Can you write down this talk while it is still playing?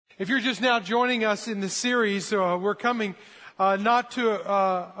If you're just now joining us in this series, we're coming not to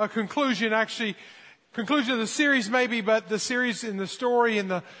a conclusion, actually, conclusion of the series maybe, but the series in the story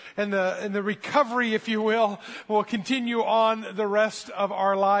and the recovery, if you will continue on the rest of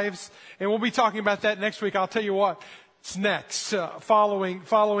our lives. And we'll be talking about that next week. I'll tell you what, it's next, following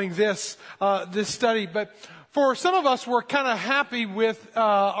this study. But for some of us, we're kind of happy with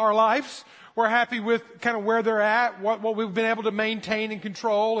our lives. We're happy with kind of where they're at, what we've been able to maintain and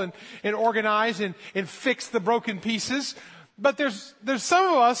control and organize and fix the broken pieces. But there's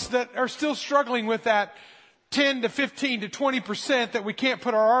some of us that are still struggling with that 10 to 15 to 20% that we can't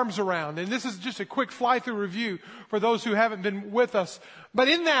put our arms around. And this is just a quick fly-through review for those who haven't been with us. But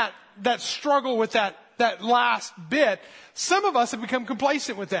in that struggle with that last bit, some of us have become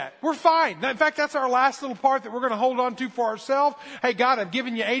complacent with that. We're fine. In fact, that's our last little part that we're going to hold on to for ourselves. Hey, God, I've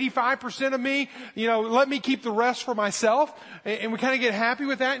given you 85% of me. Let me keep the rest for myself. And we kind of get happy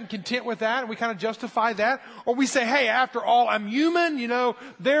with that and content with that. And we kind of justify that. Or we say, hey, after all, I'm human,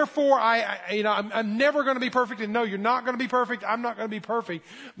 therefore I'm never going to be perfect. And no, you're not going to be perfect. I'm not going to be perfect.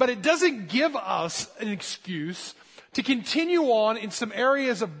 But it doesn't give us an excuse to continue on in some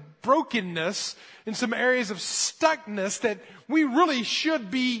areas of brokenness, in some areas of stuckness that we really should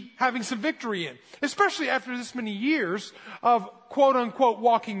be having some victory in, especially after this many years of quote unquote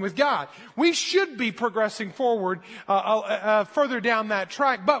walking with God. We should be progressing forward further down that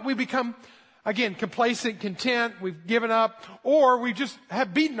track, but we become, again, complacent, content, we've given up, or we just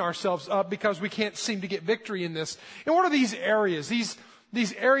have beaten ourselves up because we can't seem to get victory in this. And what are these areas?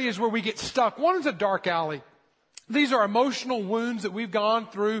 These areas where we get stuck. One is a dark alley. These are emotional wounds that we've gone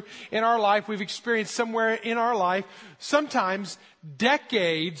through in our life, we've experienced somewhere in our life, sometimes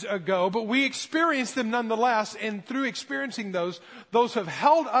decades ago, but we experience them nonetheless, and through experiencing those have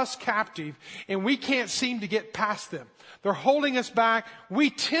held us captive, and we can't seem to get past them. They're holding us back. We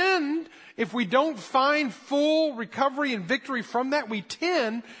tend, if we don't find full recovery and victory from that, we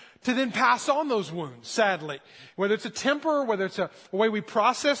tend to then pass on those wounds, sadly. Whether it's a temper, whether it's a way we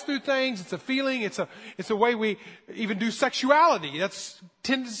process through things, it's a feeling, it's a way we even do sexuality. That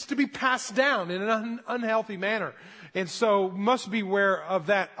tends to be passed down in an unhealthy manner. And so must be aware of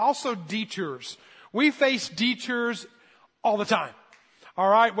that. Also detours. We face detours all the time. All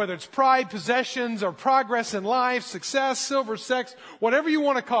right, whether it's pride, possessions, or progress in life, success, silver, sex, whatever you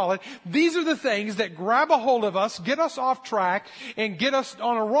want to call it, these are the things that grab a hold of us, get us off track, and get us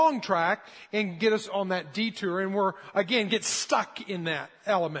on a wrong track, and get us on that detour, and we're, again, get stuck in that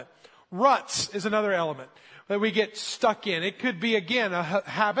element. Ruts is another element that we get stuck in. It could be, again, a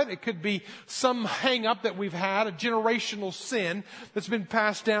habit. It could be some hang-up that we've had, a generational sin that's been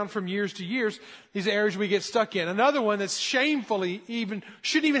passed down from years to years. These are areas we get stuck in. Another one that's shamefully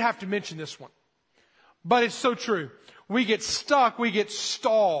shouldn't even have to mention this one. But it's so true. We get stuck, we get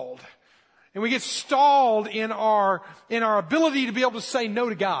stalled. And we get stalled in our ability to be able to say no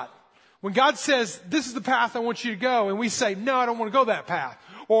to God. When God says, this is the path I want you to go, and we say, no, I don't want to go that path.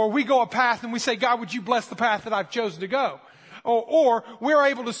 Or we go a path and we say, God, would you bless the path that I've chosen to go? Or we're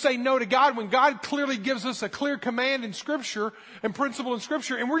able to say no to God when God clearly gives us a clear command in Scripture and principle in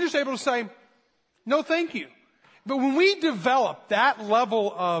Scripture, and we're just able to say, no, thank you. But when we develop that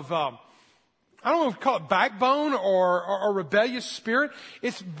level of, I don't know if we call it backbone or rebellious spirit,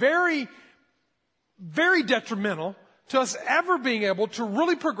 it's very, very detrimental to us ever being able to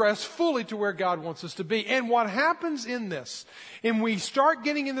really progress fully to where God wants us to be. And what happens in this, and we start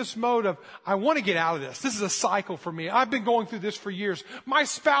getting in this mode of, I want to get out of this. This is a cycle for me. I've been going through this for years. My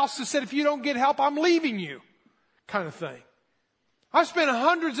spouse has said, if you don't get help, I'm leaving you, kind of thing. I've spent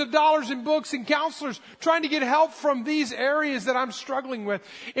hundreds of dollars in books and counselors trying to get help from these areas that I'm struggling with.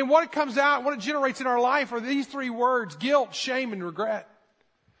 And what it comes out, what it generates in our life are these three words: guilt, shame, and regret.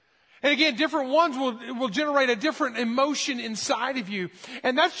 And again, different ones will generate a different emotion inside of you.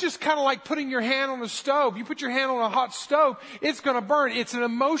 And that's just kind of like putting your hand on a stove. You put your hand on a hot stove, it's going to burn. It's an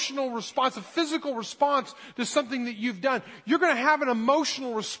emotional response, a physical response to something that you've done. You're going to have an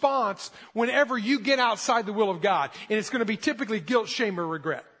emotional response whenever you get outside the will of God. And it's going to be typically guilt, shame, or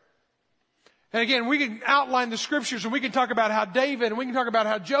regret. And again, we can outline the Scriptures, and we can talk about how David, and we can talk about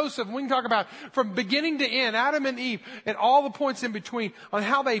how Joseph, and we can talk about from beginning to end, Adam and Eve, and all the points in between on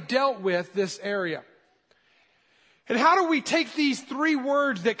how they dealt with this area. And how do we take these three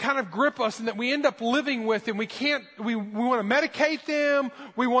words that kind of grip us and that we end up living with, and we want to medicate them,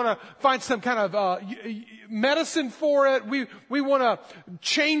 we want to find some kind of medicine for it, we want to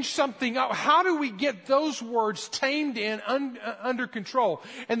change something up. How do we get those words tamed and under control?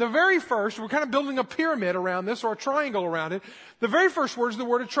 And the very first, we're kind of building a pyramid around this, or a triangle around it. The very first word is the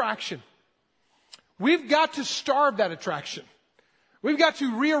word attraction. We've got to starve that attraction. We've got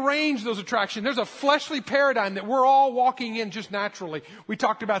to rearrange those attractions. There's a fleshly paradigm that we're all walking in just naturally. We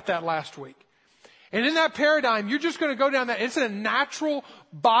talked about that last week. And in that paradigm, you're just going to go down that. It's a natural,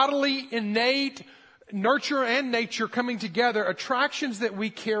 bodily, innate, nurture and nature coming together. Attractions that we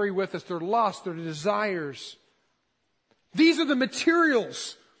carry with us. They're lust, they're desires. These are the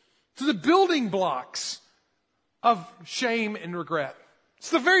materials, to the building blocks of shame and regret. It's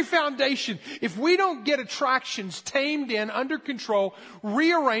the very foundation. If we don't get attractions tamed in, under control,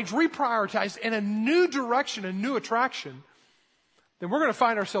 rearranged, reprioritized, in a new direction, a new attraction, then we're going to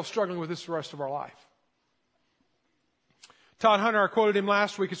find ourselves struggling with this the rest of our life. Todd Hunter, I quoted him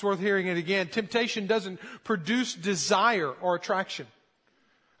last week. It's worth hearing it again. Temptation doesn't produce desire or attraction.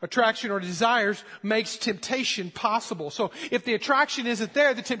 Attraction or desires makes temptation possible. So if the attraction isn't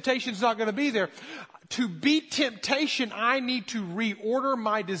there, the temptation's not going to be there. To beat temptation, I need to reorder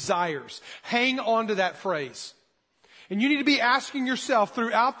my desires. Hang on to that phrase. And you need to be asking yourself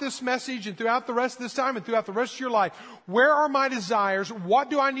throughout this message and throughout the rest of this time and throughout the rest of your life, where are my desires? What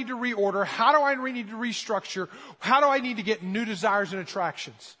do I need to reorder? How do I need to restructure? How do I need to get new desires and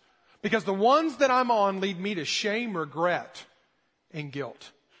attractions? Because the ones that I'm on lead me to shame, regret, and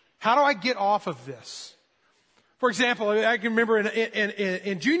guilt. How do I get off of this? For example, I can remember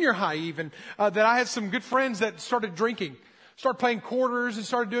in junior high even, that I had some good friends that started drinking. Started playing quarters and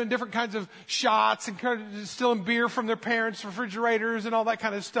started doing different kinds of shots and kind of stealing beer from their parents' refrigerators and all that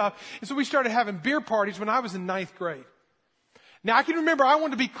kind of stuff. And so we started having beer parties when I was in 9th grade. Now I can remember I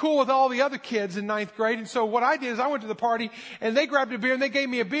wanted to be cool with all the other kids in 9th grade. And so what I did is I went to the party and they grabbed a beer and they gave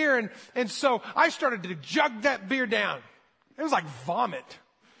me a beer. And so I started to jug that beer down. It was like vomit,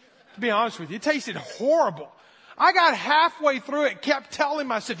 to be honest with you. It tasted horrible. I got halfway through it, kept telling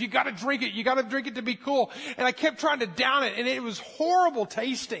myself, you got to drink it to be cool. And I kept trying to down it, and it was horrible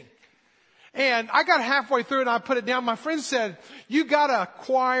tasting. And I got halfway through it, and I put it down. My friend said, you got to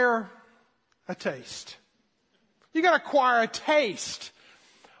acquire a taste. You got to acquire a taste.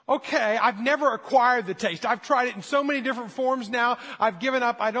 Okay, I've never acquired the taste. I've tried it in so many different forms now. I've given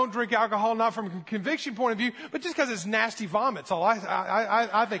up. I don't drink alcohol, not from a conviction point of view, but just because it's nasty vomit. That's all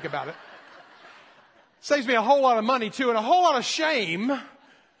I think about it. Saves me a whole lot of money too, and a whole lot of shame,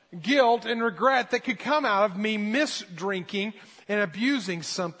 guilt, and regret that could come out of me misdrinking and abusing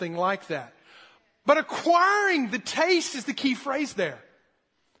something like that. But acquiring the taste is the key phrase there.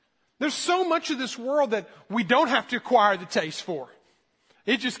 There's so much of this world that we don't have to acquire the taste for.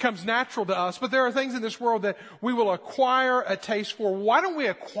 It just comes natural to us. But there are things in this world that we will acquire a taste for. Why don't we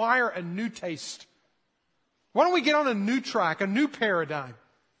acquire a new taste? Why don't we get on a new track, a new paradigm?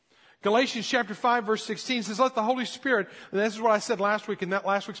 Galatians chapter 5 verse 16 says, let the Holy Spirit, and this is what I said last week, and that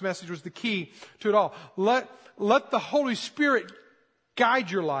last week's message was the key to it all. Let the Holy Spirit guide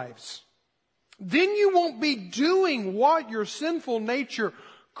your lives. Then you won't be doing what your sinful nature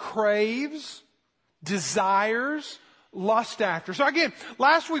craves, desires, lust after. So again,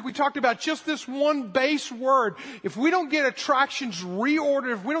 last week we talked about just this one base word. If we don't get attractions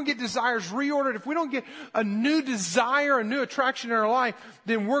reordered, if we don't get desires reordered, if we don't get a new desire, a new attraction in our life,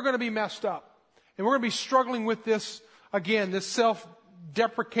 then we're going to be messed up. And we're going to be struggling with this, again, this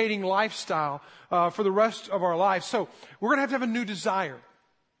self-deprecating lifestyle for the rest of our lives. So we're going to have a new desire.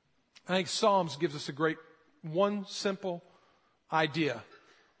 I think Psalms gives us a great, one simple idea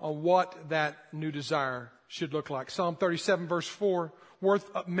on what that new desire should look like. Psalm 37 verse 4, worth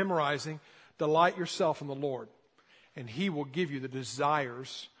memorizing. Delight yourself in the Lord, and He will give you the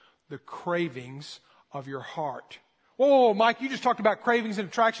desires, the cravings of your heart. Whoa, Mike, you just talked about cravings and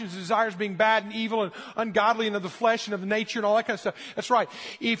attractions and desires being bad and evil and ungodly and of the flesh and of nature and all that kind of stuff. That's right.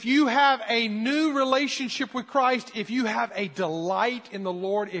 If you have a new relationship with Christ, if you have a delight in the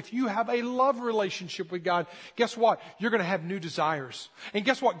Lord, if you have a love relationship with God, guess what? You're going to have new desires. And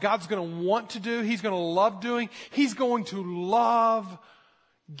guess what God's going to want to do? He's going to love doing. He's going to love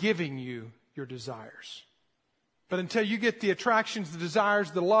giving you your desires. But until you get the attractions, the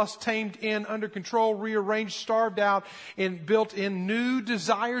desires, the lust tamed in, under control, rearranged, starved out, and built in new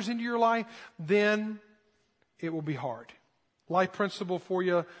desires into your life, then it will be hard. Life principle for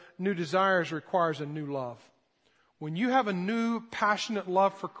you, new desires requires a new love. When you have a new passionate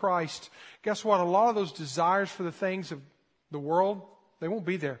love for Christ, guess what? A lot of those desires for the things of the world, they won't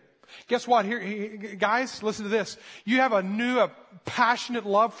be there. Guess what? Here, guys, listen to this. You have a new, passionate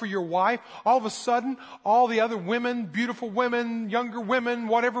love for your wife. All of a sudden, all the other women, beautiful women, younger women,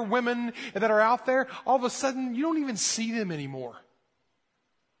 whatever women that are out there, all of a sudden, you don't even see them anymore.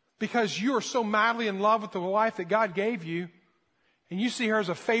 Because you are so madly in love with the wife that God gave you, and you see her as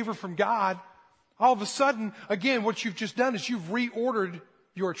a favor from God. All of a sudden, again, what you've just done is you've reordered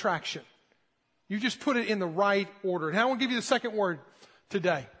your attraction. You just put it in the right order. And I want to give you the second word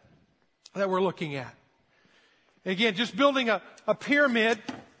today that we're looking at. Again, just building a pyramid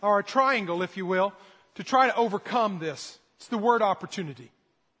or a triangle, if you will, to try to overcome this. It's the word opportunity.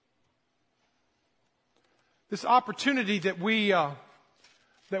 This opportunity that we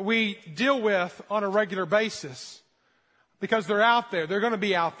deal with on a regular basis, because they're out there. They're going to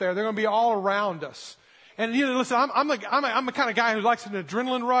be out there. They're going to be all around us. And listen, I'm the kind of guy who likes an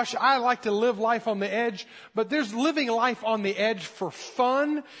adrenaline rush. I like to live life on the edge, but there's living life on the edge for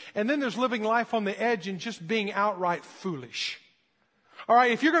fun, and then there's living life on the edge and just being outright foolish. All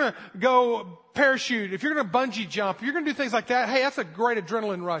right, if you're going to go parachute, if you're going to bungee jump, if you're going to do things like that, hey, that's a great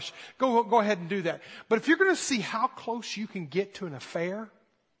adrenaline rush. Go ahead and do that. But if you're going to see how close you can get to an affair,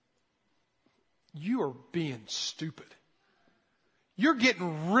 you are being stupid. You're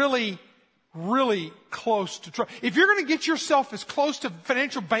getting really close to trouble. If you're going to get yourself as close to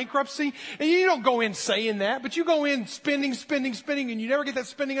financial bankruptcy, and you don't go in saying that, but you go in spending, and you never get that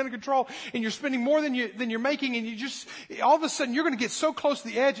spending under control, and you're spending more than you're making, and you just, all of a sudden you're going to get so close to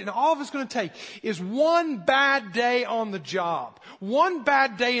the edge, and all it's going to take is one bad day on the job, one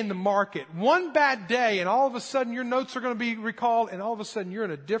bad day in the market, one bad day, and all of a sudden your notes are going to be recalled, and all of a sudden you're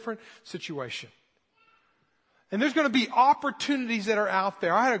in a different situation. And there's going to be opportunities that are out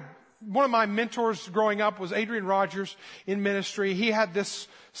there. One of my mentors growing up was Adrian Rogers in ministry. He had this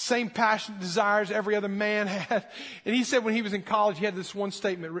same passion, desires every other man had. And he said when he was in college, he had this one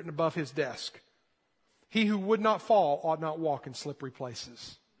statement written above his desk. He who would not fall ought not walk in slippery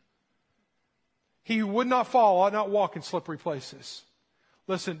places. He who would not fall ought not walk in slippery places.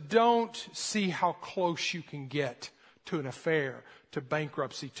 Listen, don't see how close you can get to an affair, to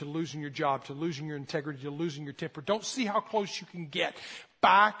bankruptcy, to losing your job, to losing your integrity, to losing your temper. Don't see how close you can get.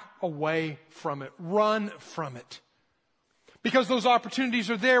 Back away from it. Run from it. Because those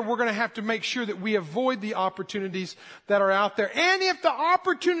opportunities are there, we're going to have to make sure that we avoid the opportunities that are out there. And if the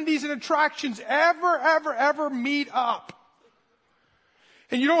opportunities and attractions ever meet up,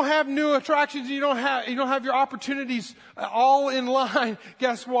 and you don't have new attractions, and you don't have your opportunities all in line,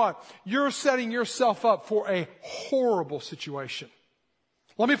 guess what? You're setting yourself up for a horrible situation.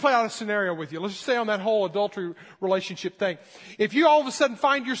 Let me play out a scenario with you. Let's just stay on that whole adultery relationship thing. If you all of a sudden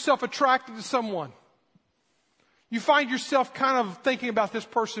find yourself attracted to someone, you find yourself kind of thinking about this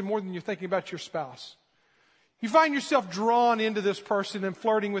person more than you're thinking about your spouse. You find yourself drawn into this person and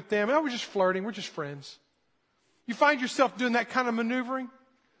flirting with them. Oh, we're just flirting. We're just friends. You find yourself doing that kind of maneuvering,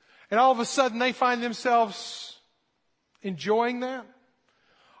 and all of a sudden they find themselves enjoying that.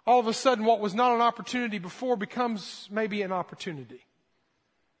 All of a sudden what was not an opportunity before becomes maybe an opportunity.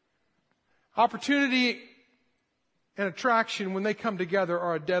 Opportunity and attraction, when they come together,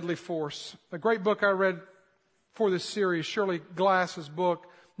 are a deadly force. A great book I read for this series, Shirley Glass's book,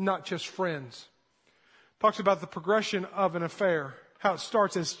 Not Just Friends, talks about the progression of an affair, how it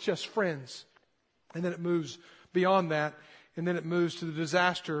starts as just friends, and then it moves beyond that, and then it moves to the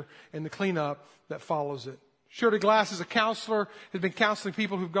disaster and the cleanup that follows it. Shirley Glass is a counselor, has been counseling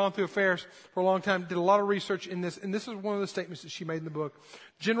people who've gone through affairs for a long time, did a lot of research in this, and this is one of the statements that she made in the book.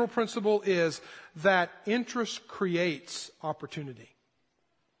 General principle is that interest creates opportunity,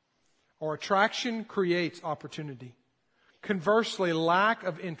 or attraction creates opportunity. Conversely, lack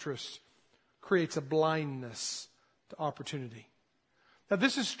of interest creates a blindness to opportunity. Now,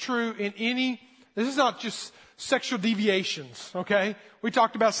 this is true in this is not just sexual deviations, okay? We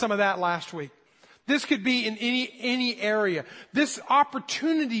talked about some of that last week. This could be in any area. This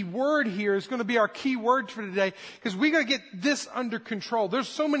opportunity word here is going to be our key word for today, because we got to get this under control. There's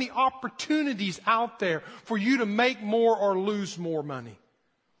so many opportunities out there for you to make more or lose more money.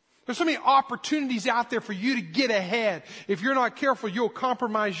 There's so many opportunities out there for you to get ahead. If you're not careful, you'll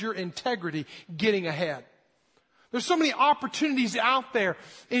compromise your integrity getting ahead. There's so many opportunities out there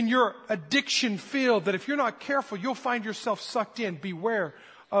in your addiction field that if you're not careful, you'll find yourself sucked in. Beware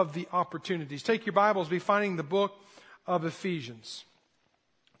of the opportunities. Take your Bibles, be finding the book of Ephesians,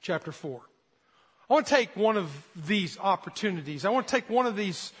 chapter 4. I want to take one of these opportunities. I want to take one of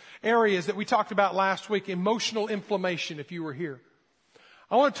these areas that we talked about last week, emotional inflammation, if you were here.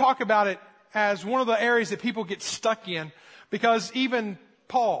 I want to talk about it as one of the areas that people get stuck in, because even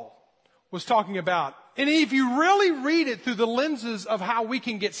Paul was talking about. And if you really read it through the lenses of how we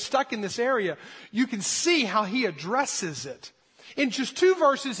can get stuck in this area, you can see how he addresses it. In just 2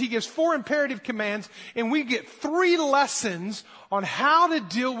 verses, he gives 4 imperative commands, and we get 3 lessons on how to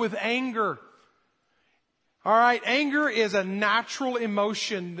deal with anger. All right, anger is a natural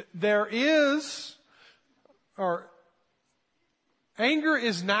emotion. Anger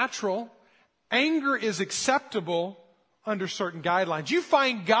is natural. Anger is acceptable under certain guidelines. You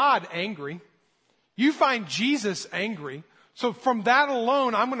find God angry. You find Jesus angry. So from that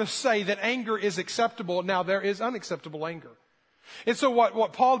alone, I'm going to say that anger is acceptable. Now, there is unacceptable anger. And so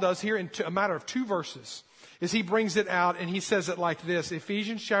what Paul does here in a matter of 2 verses is he brings it out and he says it like this.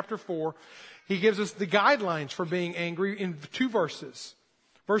 Ephesians chapter 4, he gives us the guidelines for being angry in 2 verses.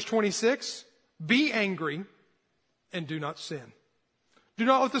 Verse 26, be angry and do not sin. Do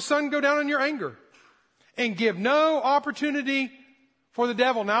not let the sun go down in your anger and give no opportunity for the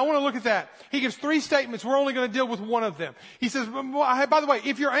devil. Now, I want to look at that. He gives 3 statements. We're only going to deal with one of them. He says, by the way,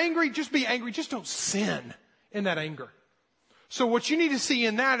 if you're angry, just be angry. Just don't sin in that anger. So what you need to see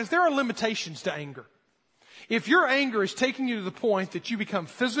in that is there are limitations to anger. If your anger is taking you to the point that you become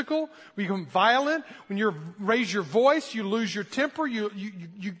physical, become violent, when you raise your voice, you lose your temper, you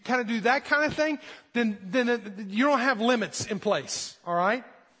kind of do that kind of thing, then you don't have limits in place. All right?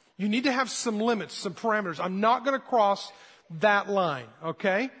 You need to have some limits, some parameters. I'm not going to cross that line.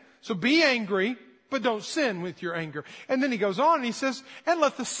 Okay? So be angry, but don't sin with your anger. And then he goes on and he says, and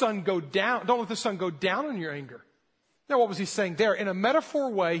let the sun go down. Don't let the sun go down in your anger. Now, what was he saying there? In a metaphor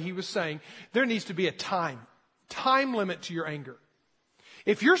way, he was saying there needs to be a time limit to your anger.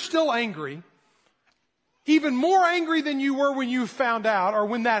 If you're still angry, even more angry than you were when you found out or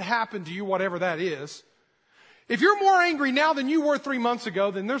when that happened to you, whatever that is, if you're more angry now than you were 3 months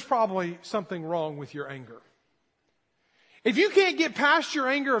ago, then there's probably something wrong with your anger. If you can't get past your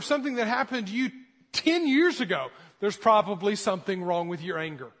anger of something that happened to you 10 years ago, there's probably something wrong with your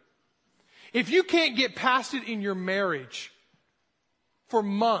anger. If you can't get past it in your marriage for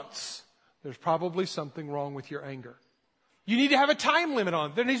months, there's probably something wrong with your anger. You need to have a time limit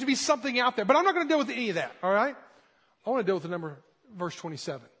on it. There needs to be something out there. But I'm not going to deal with any of that, all right? I want to deal with verse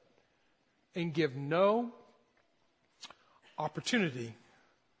 27. And give no opportunity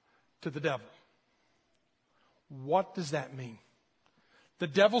to the devil. What does that mean? The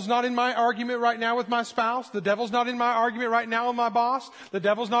devil's not in my argument right now with my spouse. The devil's not in my argument right now with my boss. The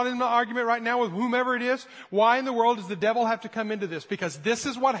devil's not in my argument right now with whomever it is. Why in the world does the devil have to come into this? Because this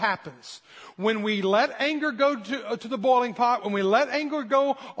is what happens. When we let anger go to the boiling pot, when we let anger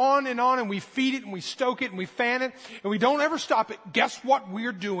go on, and we feed it and we stoke it and we fan it, and we don't ever stop it, guess what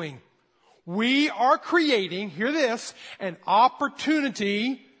we're doing? We are creating, hear this, an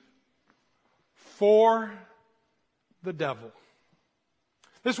opportunity for the devil.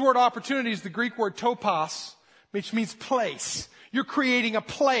 This word opportunity is the Greek word topos, which means place. You're creating a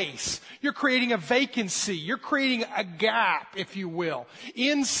place. You're creating a vacancy. You're creating a gap, if you will,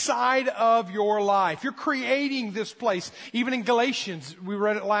 inside of your life. You're creating this place. Even in Galatians, we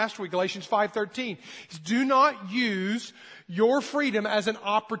read it last week, Galatians 5:13. Do not use your freedom as an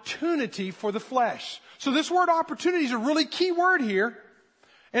opportunity for the flesh. So this word opportunity is a really key word here.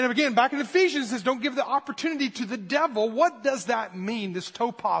 And again, back in Ephesians, it says, don't give the opportunity to the devil. What does that mean, this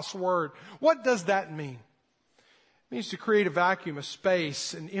topos word? What does that mean? It means to create a vacuum, a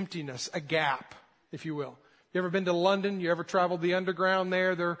space, an emptiness, a gap, if you will. You ever been to London? You ever traveled the underground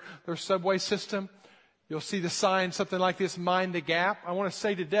there, their subway system? You'll see the sign, something like this, mind the gap. I want to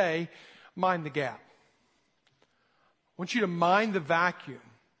say today, mind the gap. I want you to mind the vacuum.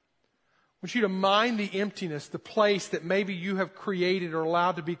 I want you to mind the emptiness, the place that maybe you have created or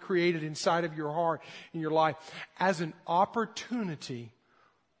allowed to be created inside of your heart, in your life, as an opportunity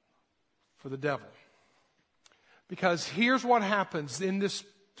for the devil. Because here's what happens in this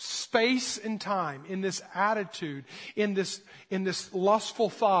space and time, in this attitude, in this lustful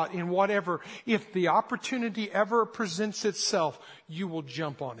thought, in whatever. If the opportunity ever presents itself, you will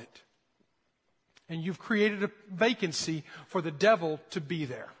jump on it. And you've created a vacancy for the devil to be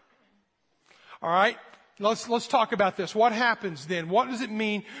there. All right, let's talk about this. What happens then? What does it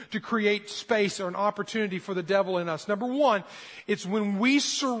mean to create space or an opportunity for the devil in us? Number one, it's when we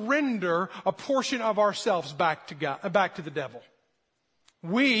surrender a portion of ourselves back to God, back to the devil.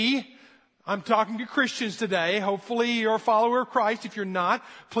 I'm talking to Christians today. Hopefully you're a follower of Christ. If you're not,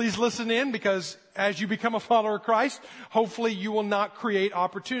 please listen in, because as you become a follower of Christ, hopefully you will not create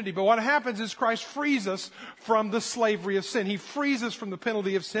opportunity. But what happens is Christ frees us from the slavery of sin. He frees us from the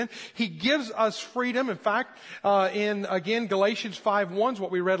penalty of sin. He gives us freedom. In fact, in Galatians 5:1 is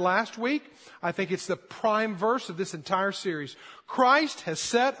what we read last week. I think it's the prime verse of this entire series. Christ has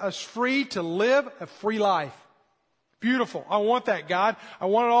set us free to live a free life. Beautiful. I want that, God. I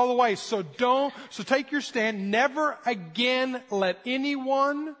want it all the way. So take your stand. Never again let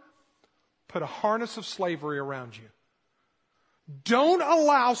anyone put a harness of slavery around you. Don't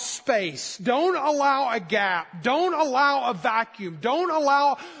allow space. Don't allow a gap. Don't allow a vacuum. Don't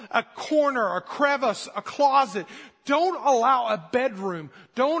allow a corner, a crevice, a closet. Don't allow a bedroom.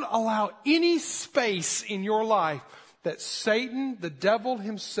 Don't allow any space in your life that Satan, the devil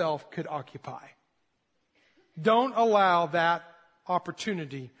himself, could occupy. Don't allow that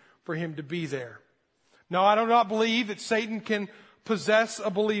opportunity for him to be there. No, I do not believe that Satan can possess a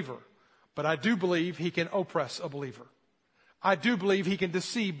believer, but I do believe he can oppress a believer. I do believe he can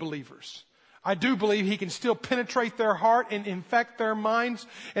deceive believers. I do believe he can still penetrate their heart and infect their minds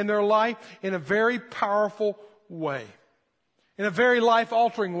and their life in a very powerful way, in a very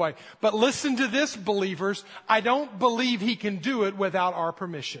life-altering way. But listen to this, believers. I don't believe he can do it without our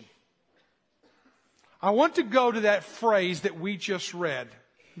permission. I want to go to that phrase that we just read,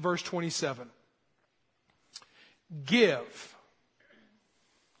 verse 27. Give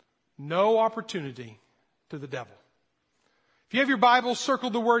no opportunity to the devil. If you have your Bible, circle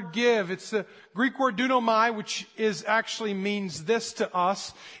the word give. It's the Greek word dunomai, which means this to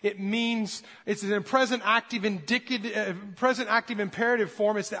us. It means, it's in a present active imperative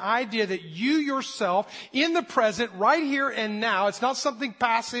form. It's the idea that you yourself, in the present, right here and now, it's not something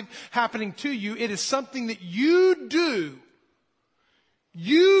passive happening to you. It is something that you do.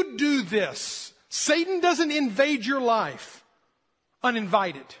 You do this. Satan doesn't invade your life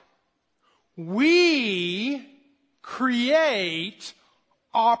uninvited. We create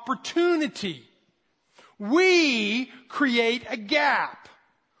opportunity. We create a gap.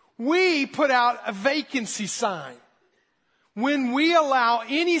 We put out a vacancy sign. When we allow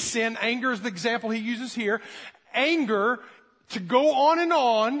any sin, anger is the example he uses here, anger to go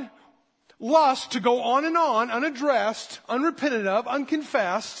on, lust to go on, unaddressed, unrepented of,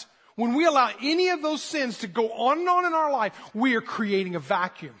 unconfessed, when we allow any of those sins to go on in our life, we are creating a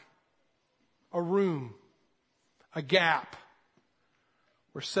vacuum, a room, a gap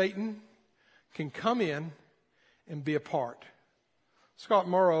where Satan can come in and be a part. Scott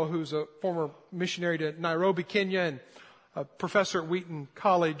Morrow, who's a former missionary to Nairobi, Kenya, and a professor at Wheaton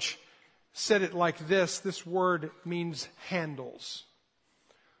College, said it like this. This word means handles.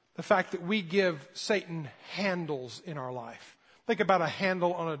 The fact that we give Satan handles in our life. Think about a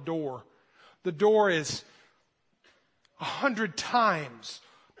handle on a door. The door is 100 times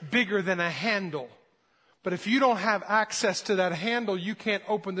bigger than a handle. But if you don't have access to that handle, you can't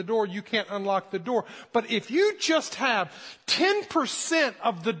open the door, you can't unlock the door. But if you just have 10%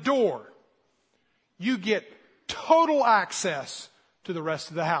 of the door, you get total access to the rest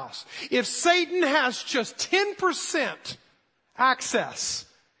of the house. If Satan has just 10% access,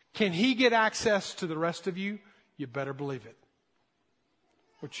 can he get access to the rest of you? You better believe it.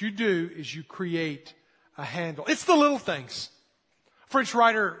 What you do is you create a handle. It's the little things. A French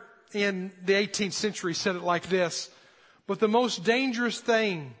writer in the 18th century said it like this: but the most dangerous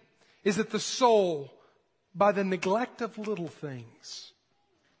thing is that the soul, by the neglect of little things,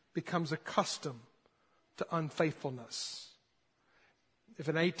 becomes accustomed to unfaithfulness. If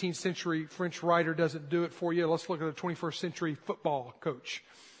an 18th century French writer doesn't do it for you, let's look at a 21st century football coach.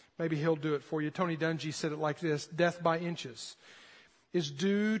 Maybe he'll do it for you. Tony Dungy said it like this: death by inches is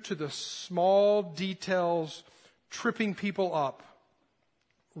due to the small details tripping people up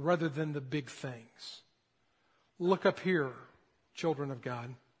rather than the big things. Look up here, children of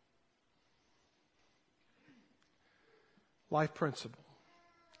God. Life principle.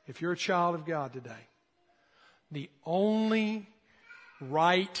 If you're a child of God today, the only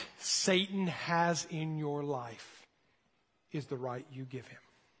right Satan has in your life is the right you give him.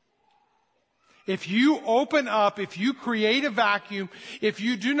 If you open up, if you create a vacuum, if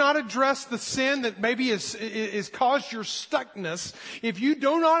you do not address the sin that maybe is caused your stuckness, if you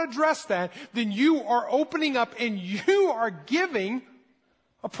do not address that, then you are opening up and you are giving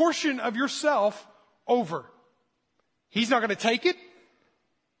a portion of yourself over. He's not going to take it.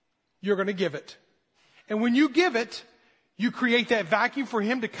 You're going to give it. And when you give it, you create that vacuum for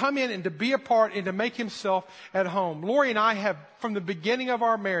him to come in and to be a part and to make himself at home. Lori and I have, from the beginning of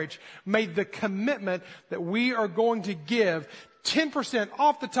our marriage, made the commitment that we are going to give 10%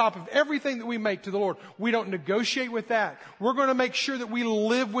 off the top of everything that we make to the Lord. We don't negotiate with that. We're going to make sure that we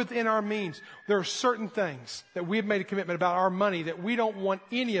live within our means. There are certain things that we have made a commitment about our money that we don't want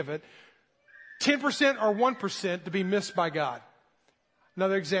any of it, 10% or 1%, to be missed by God.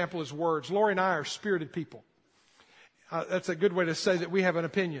 Another example is words. Lori and I are spirited people. That's a good way to say that we have an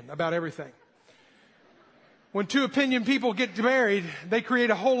opinion about everything. When two opinion people get married, they create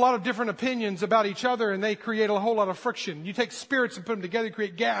a whole lot of different opinions about each other, and they create a whole lot of friction. You take spirits and put them together, you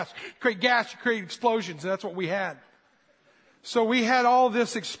create gas. You create explosions, and that's what we had. So we had all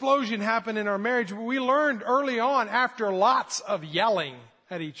this explosion happen in our marriage. We learned early on, after lots of yelling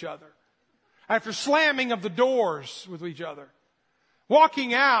at each other, after slamming of the doors with each other,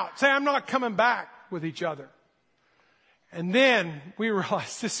 walking out, saying, I'm not coming back, with each other. And then we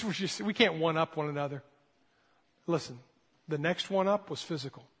realized we can't one-up one another. Listen, the next one-up was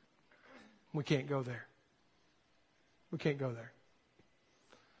physical. We can't go there. We can't go there.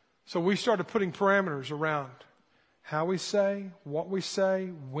 So we started putting parameters around how we say, what we say,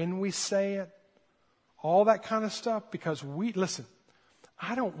 when we say it, all that kind of stuff, because listen,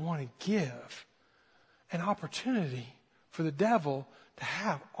 I don't want to give an opportunity for the devil to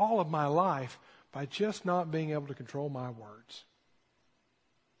have all of my life by just not being able to control my words.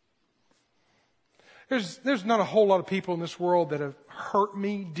 There's not a whole lot of people in this world that have hurt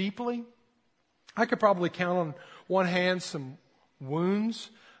me deeply. I could probably count on one hand some wounds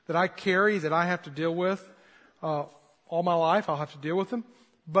that I carry that I have to deal with all my life. I'll have to deal with them.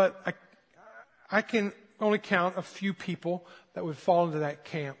 But I can only count a few people that would fall into that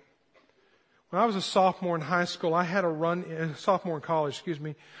camp. When I was a sophomore in high school, I had a sophomore in college,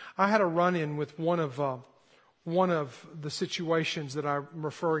 I had a run-in with one of the situations that I'm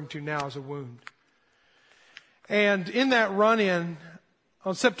referring to now as a wound. And in that run-in,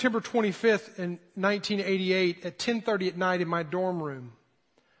 on September 25th in 1988, at 10:30 at night in my dorm room,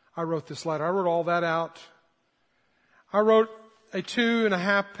 I wrote this letter. I wrote all that out. I wrote a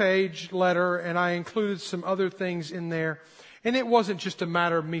 2.5-page letter, and I included some other things in there. And it wasn't just a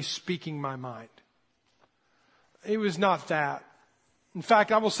matter of me speaking my mind. It was not that. In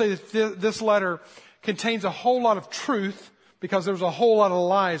fact, I will say that this letter contains a whole lot of truth because there was a whole lot of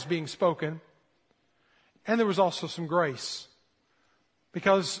lies being spoken. And there was also some grace.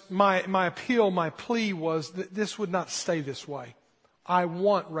 Because my appeal, my plea was that this would not stay this way. I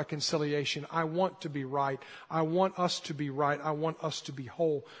want reconciliation. I want to be right. I want us to be right. I want us to be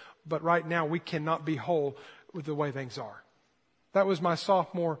whole. But right now we cannot be whole with the way things are. That was my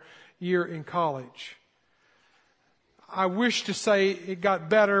sophomore year in college. I wish to say it got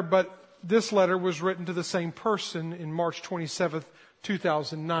better, but this letter was written to the same person in March 27th,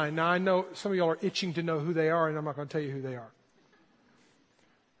 2009. Now I know some of y'all are itching to know who they are, and I'm not going to tell you who they are.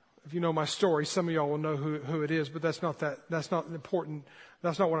 If you know my story, some of y'all will know who it is, but that's not important.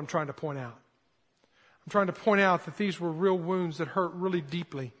 That's not what I'm trying to point out. I'm trying to point out that these were real wounds that hurt really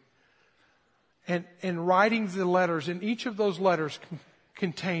deeply. And writing the letters, and each of those letters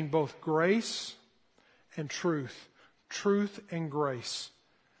contain both grace and truth. Truth and grace.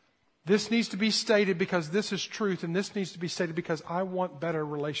 This needs to be stated because this is truth, and this needs to be stated because I want better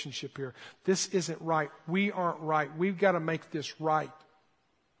relationship here. This isn't right. We aren't right. We've got to make this right.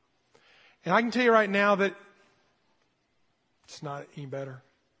 And I can tell you right now that it's not any better.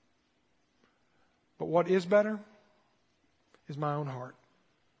 But what is better is my own heart.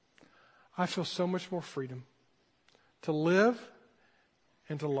 I feel so much more freedom to live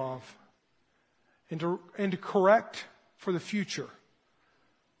and to love and to correct for the future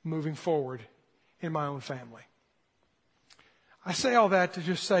moving forward in my own family. I say all that to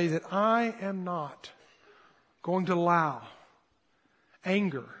just say that I am not going to allow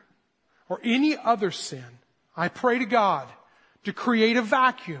anger or any other sin. I pray to God to create a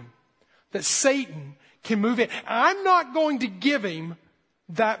vacuum that Satan can move in. I'm not going to give him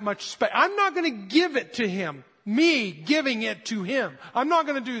that much space. I'm not going to give it to him. Me giving it to him. I'm not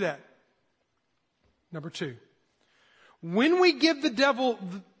going to do that. Number 2. When we give the devil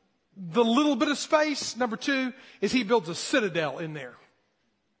the little bit of space, number 2, is he builds a citadel in there.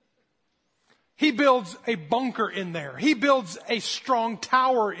 He builds a bunker in there. He builds a strong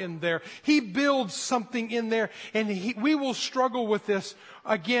tower in there. He builds something in there, and we will struggle with this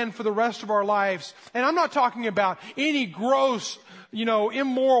again for the rest of our lives. And I'm not talking about any gross,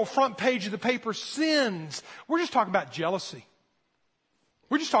 immoral front page of the paper sins. We're just talking about jealousy.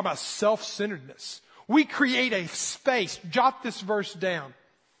 We're just talking about self-centeredness. We create a space. Jot this verse down.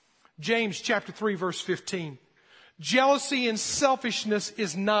 James chapter 3, verse 15. Jealousy and selfishness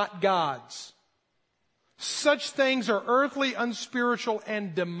is not God's. Such things are earthly, unspiritual,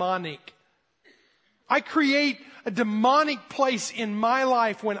 and demonic. I create a demonic place in my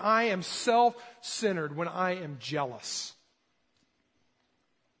life when I am self-centered, when I am jealous.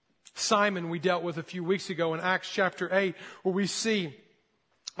 Simon, we dealt with a few weeks ago in Acts chapter 8, where we see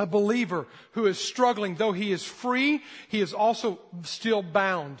a believer who is struggling. Though he is free, he is also still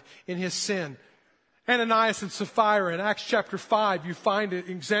bound in his sin. Ananias and Sapphira in Acts chapter 5, you find an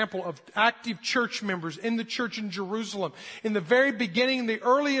example of active church members in the church in Jerusalem. In the very beginning, the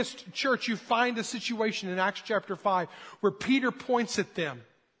earliest church, you find a situation in Acts chapter 5 where Peter points at them.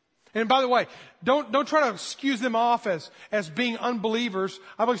 And by the way, don't try to excuse them off as being unbelievers.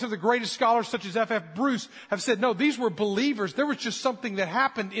 I believe some of the greatest scholars, such as F.F. Bruce, have said, no, these were believers. There was just something that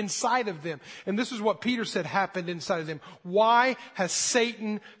happened inside of them. And this is what Peter said happened inside of them. Why has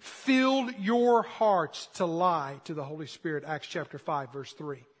Satan filled your hearts to lie to the Holy Spirit? Acts chapter 5, verse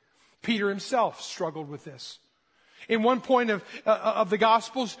 3. Peter himself struggled with this. In one point of the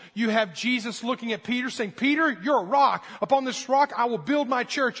Gospels, you have Jesus looking at Peter saying, Peter, you're a rock. Upon this rock I will build my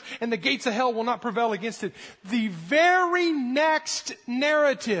church, and the gates of hell will not prevail against it. The very next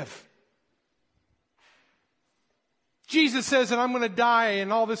narrative, Jesus says that I'm going to die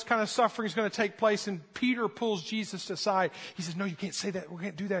and all this kind of suffering is going to take place, and Peter pulls Jesus aside. He says, no, you can't say that. We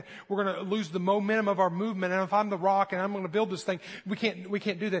can't do that. We're going to lose the momentum of our movement. And if I'm the rock and I'm going to build this thing, we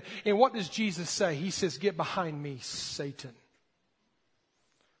can't do that. And what does Jesus say? He says, get behind me, Satan.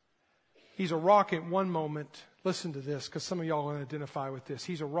 He's a rock at one moment. Listen to this, because some of y'all are going to identify with this.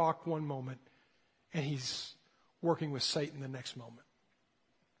 He's a rock one moment, and he's working with Satan the next moment.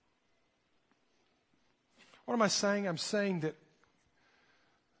 What am I saying? I'm saying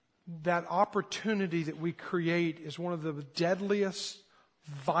that opportunity that we create is one of the deadliest,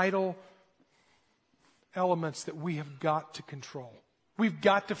 vital elements that we have got to control. We've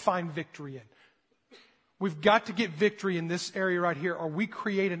got to find victory in. We've got to get victory in this area right here, or we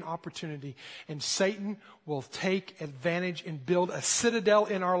create an opportunity, and Satan will take advantage and build a citadel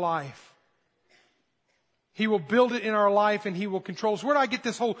in our life. He will build it in our life, and he will control us. Where do I get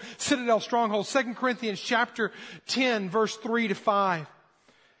this whole citadel stronghold? 2 Corinthians chapter 10, verse 3 to 5.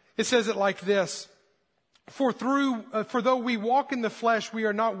 It says it like this. For though we walk in the flesh, we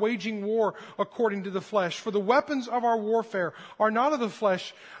are not waging war according to the flesh. For the weapons of our warfare are not of the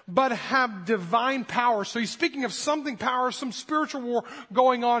flesh, but have divine power. So he's speaking of something power, some spiritual war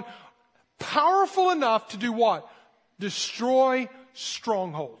going on. Powerful enough to do what? Destroy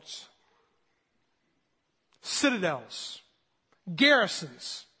strongholds. Citadels,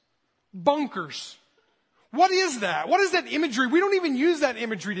 garrisons, bunkers. What is that? What is that imagery? We don't even use that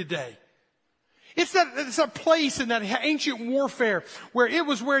imagery today. It's a place in that ancient warfare where it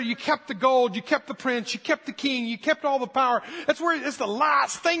was where you kept the gold, you kept the prince, you kept the king, you kept all the power. That's where it's the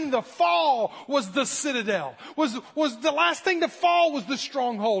last thing to fall was the citadel. Was the last thing to fall was the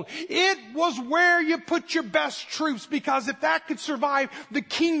stronghold. It was where you put your best troops, because if that could survive, the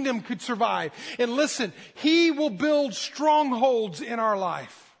kingdom could survive. And listen, he will build strongholds in our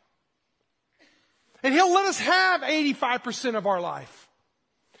life. And he'll let us have 85% of our life.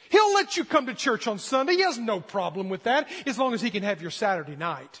 He'll let you come to church on Sunday. He has no problem with that, as long as he can have your Saturday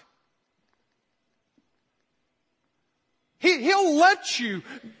night. He'll let you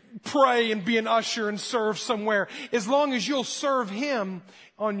pray and be an usher and serve somewhere, as long as you'll serve him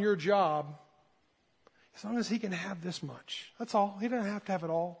on your job. As long as he can have this much. That's all. He doesn't have to have it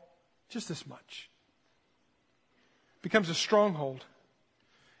all. Just this much. It becomes a stronghold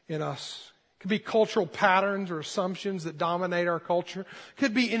in us. It could be cultural patterns or assumptions that dominate our culture. It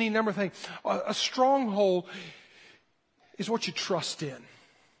could be any number of things. A stronghold is what you trust in.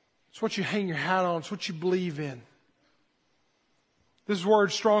 It's what you hang your hat on. It's what you believe in. This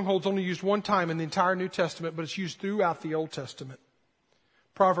word stronghold is only used one time in the entire New Testament, but it's used throughout the Old Testament.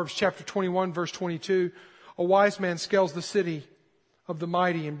 Proverbs chapter 21, verse 22. A wise man scales the city of the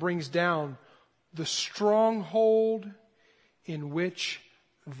mighty and brings down the stronghold in which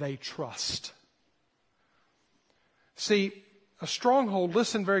they trust. See, a stronghold,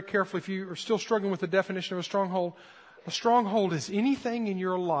 listen very carefully if you are still struggling with the definition of a stronghold. A stronghold is anything in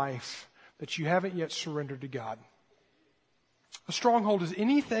your life that you haven't yet surrendered to God. A stronghold is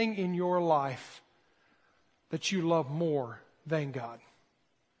anything in your life that you love more than God.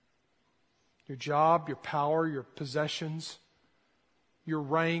 Your job, your power, your possessions, your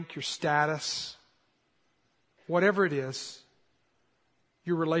rank, your status, whatever it is,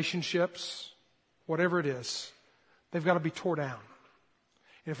 your relationships, whatever it is, they've got to be torn down.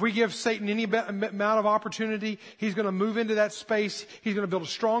 And if we give Satan any amount of opportunity, he's going to move into that space. He's going to build a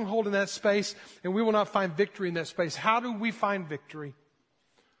stronghold in that space, and we will not find victory in that space. How do we find victory?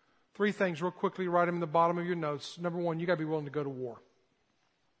 3 things real quickly. Write them in the bottom of your notes. Number 1, you got to be willing to go to war.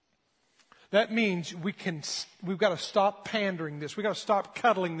 That means we've got to stop pandering this. We've got to stop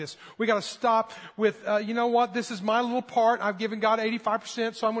cuddling this. We've got to stop with, you know what, this is my little part. I've given God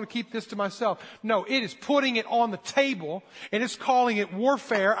 85%, so I'm going to keep this to myself. No, it is putting it on the table, and it's calling it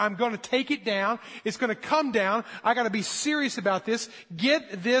warfare. I'm going to take it down. It's going to come down. I got to be serious about this.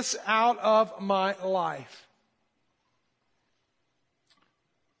 Get this out of my life.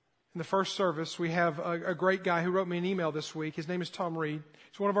 In the first service, we have a great guy who wrote me an email this week. His name is Tom Reed.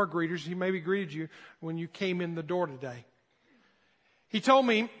 He's one of our greeters. He maybe greeted you when you came in the door today. He told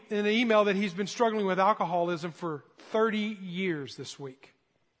me in an email that he's been struggling with alcoholism for 30 years this week.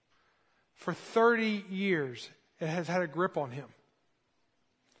 For 30 years, it has had a grip on him.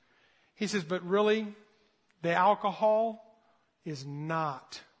 He says, but really, the alcohol is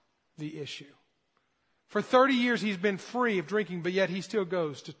not the issue. For 30 years, he's been free of drinking, but yet he still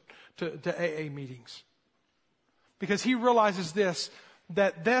goes to AA meetings. because he realizes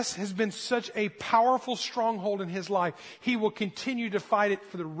that this has been such a powerful stronghold in his life. He will continue to fight it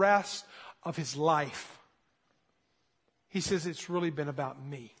for the rest of his life. He says it's really been about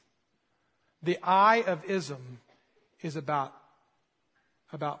me. The I of ism is about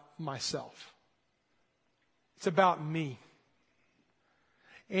myself. It's about me.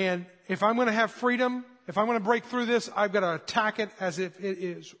 And if I'm going to have freedom, if I'm going to break through this, I've got to attack it as if it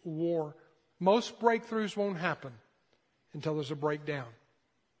is war. Most breakthroughs won't happen until there's a breakdown.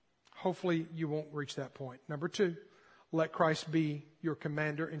 Hopefully you won't reach that point. Number 2, let Christ be your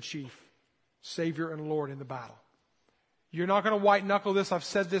commander in chief, Savior and Lord in the battle. You're not going to white knuckle this. I've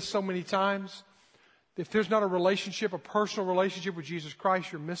said this so many times. If there's not a relationship, a personal relationship with Jesus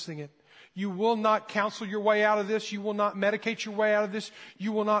Christ, you're missing it. You will not counsel your way out of this. You will not medicate your way out of this.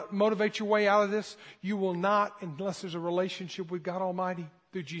 You will not motivate your way out of this. You will not, unless there's a relationship with God Almighty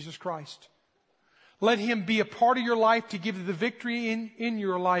through Jesus Christ. Let Him be a part of your life to give you the victory in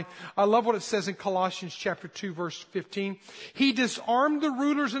your life. I love what it says in Colossians chapter 2, verse 15. He disarmed the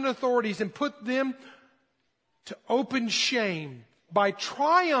rulers and authorities and put them to open shame by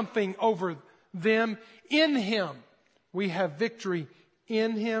triumphing over them in Him. We have victory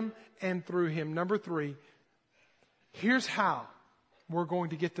in Him and through Him. Number 3, here's how we're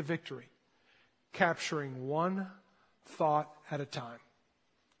going to get the victory. Capturing one thought at a time.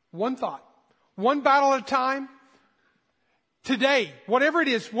 One thought. One battle at a time. Today, whatever it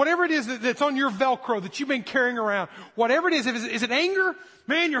is that's on your Velcro that you've been carrying around, whatever it is it anger?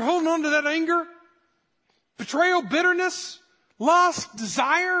 Man, you're holding on to that anger? Betrayal, bitterness, lust,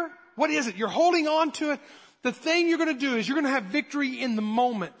 desire? What is it? You're holding on to it. The thing you're going to do is you're going to have victory in the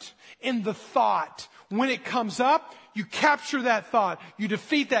moment, in the thought. When it comes up, you capture that thought. You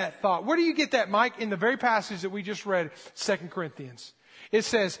defeat that thought. Where do you get that, Mike? In the very passage that we just read, 2 Corinthians. It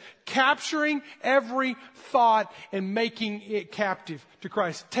says, capturing every thought and making it captive to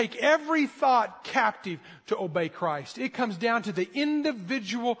Christ. Take every thought captive to obey Christ. It comes down to the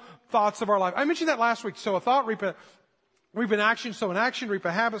individual thoughts of our life. I mentioned that last week. So a thought, reap an action, sow an action, reap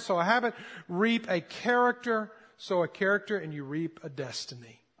a habit, sow a habit, reap a character, sow a character, and you reap a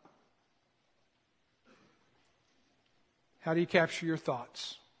destiny. How do you capture your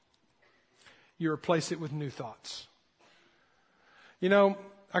thoughts? You replace it with new thoughts. You know,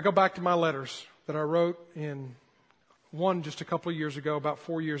 I go back to my letters that I wrote in one just a couple of years ago, about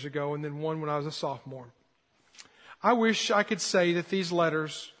 4 years ago, and then one when I was a sophomore. I wish I could say that these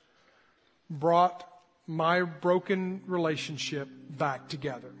letters brought my broken relationship back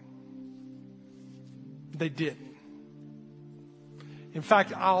together. They didn't. In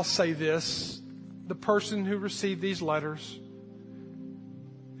fact, I'll say this. The person who received these letters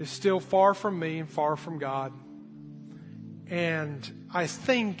is still far from me and far from God. And I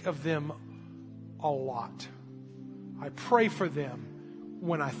think of them a lot. I pray for them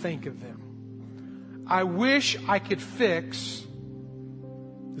when I think of them. I wish I could fix,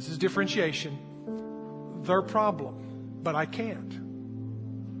 this is differentiation, their problem, but I can't.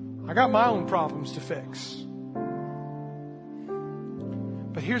 I got my own problems to fix.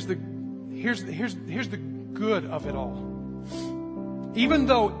 But here's the good of it all. Even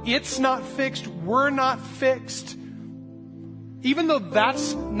though it's not fixed, we're not fixed, even though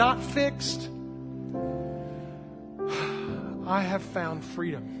that's not fixed, I have found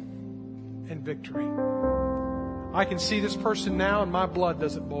freedom and victory. I can see this person now and my blood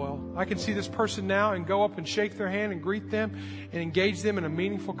doesn't boil. I can see this person now and go up and shake their hand and greet them and engage them in a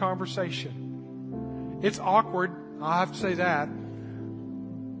meaningful conversation. It's awkward, I have to say that,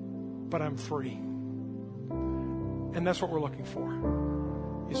 but I'm free. And that's what we're looking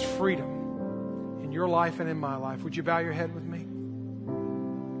for, is freedom in your life and in my life. Would you bow your head with me?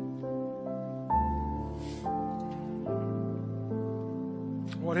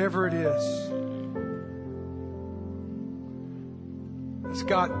 Whatever it is, it's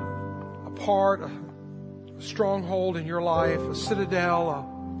got a part, a stronghold in your life, a citadel,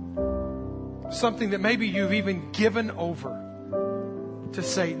 something that maybe you've even given over to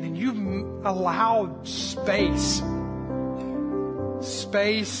Satan, and you've allowed space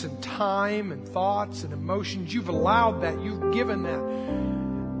and time and thoughts and emotions. You've allowed that. You've given that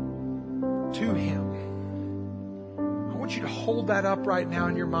to him. I want you to hold that up right now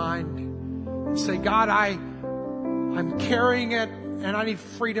in your mind and say, God, I'm carrying it and I need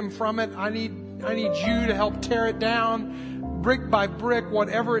freedom from it. I need you to help tear it down brick by brick,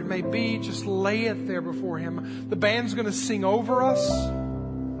 whatever it may be. Just lay it there before him. The band's going to sing over us.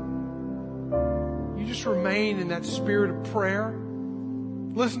 You just remain in that spirit of prayer.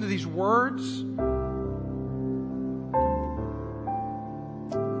 Listen to these words.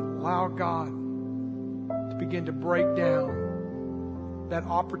 Allow God to begin to break down that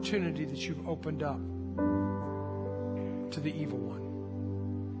opportunity that you've opened up to the evil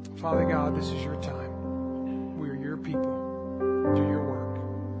one. Father God, this is your time.